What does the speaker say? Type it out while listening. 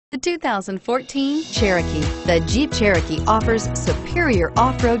The 2014 Cherokee. The Jeep Cherokee offers superior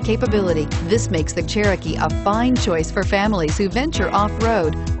off-road capability. This makes the Cherokee a fine choice for families who venture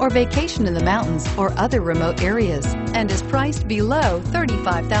off-road or vacation in the mountains or other remote areas, and is priced below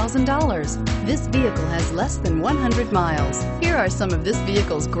 $35,000. This vehicle has less than 100 miles. Here are some of this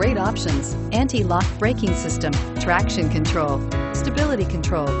vehicle's great options: anti-lock braking system, traction control, stability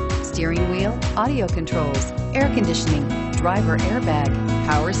control, steering wheel audio controls, air conditioning, driver airbag,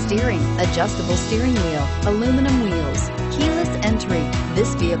 power steering, adjustable steering wheel, aluminum wheels, keyless entry.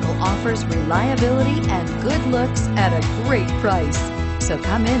 This vehicle offers reliability and good looks at a great price. So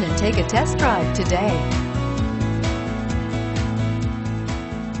come in and take a test drive today.